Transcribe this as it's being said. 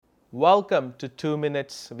Welcome to 2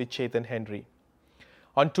 Minutes with Chetan Henry.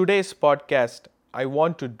 On today's podcast, I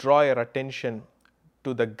want to draw your attention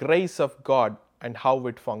to the grace of God and how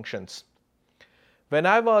it functions. When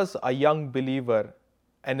I was a young believer,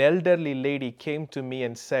 an elderly lady came to me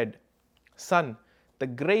and said, "Son, the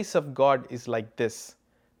grace of God is like this,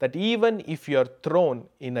 that even if you are thrown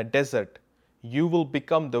in a desert, you will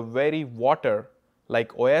become the very water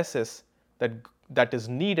like oasis that is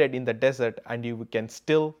needed in the desert, and you can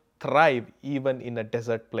still thrive even in a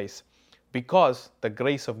desert place because the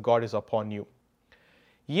grace of God is upon you."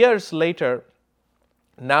 Years later,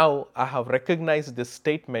 now I have recognized this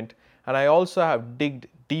statement and I also have digged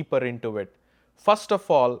deeper into it. First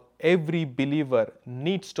of all, every believer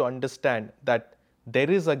needs to understand that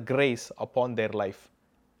there is a grace upon their life.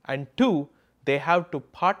 And two, they have to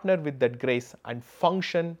partner with that grace and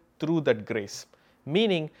function through that grace.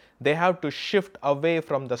 Meaning, they have to shift away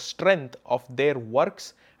from the strength of their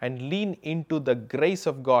works and lean into the grace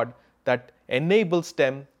of God that enables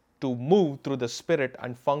them to move through the Spirit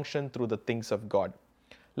and function through the things of God.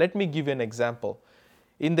 Let me give you an example.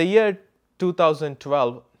 In the year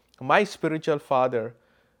 2012, my spiritual father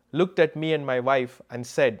looked at me and my wife and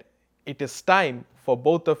said, "It is time for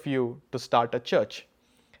both of you to start a church."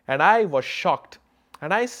 And I was shocked.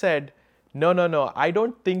 And I said, No, I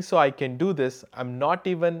don't think so. I can do this. I'm not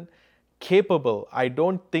even capable. I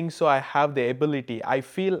don't think so. I have the ability. I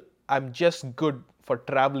feel I'm just good for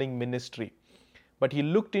traveling ministry." But he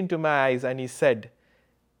looked into my eyes and he said,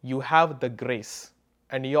 "You have the grace."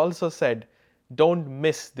 And he also said, "Don't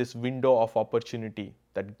miss this window of opportunity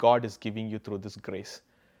that God is giving you through this grace."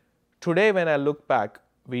 Today, when I look back,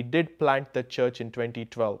 we did plant the church in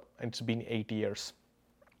 2012, and it's been 8 years.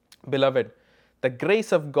 Beloved, the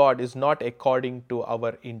grace of God is not according to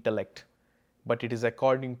our intellect, but it is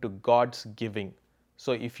according to God's giving.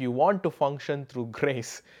 So if you want to function through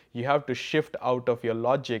grace, you have to shift out of your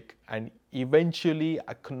logic and eventually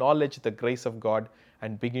acknowledge the grace of God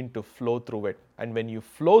and begin to flow through it. And when you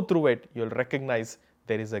flow through it, you'll recognize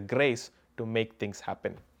there is a grace to make things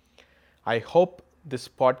happen. I hope this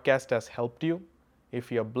podcast has helped you.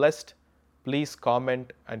 If you're blessed, please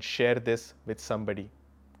comment and share this with somebody.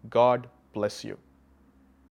 God bless you.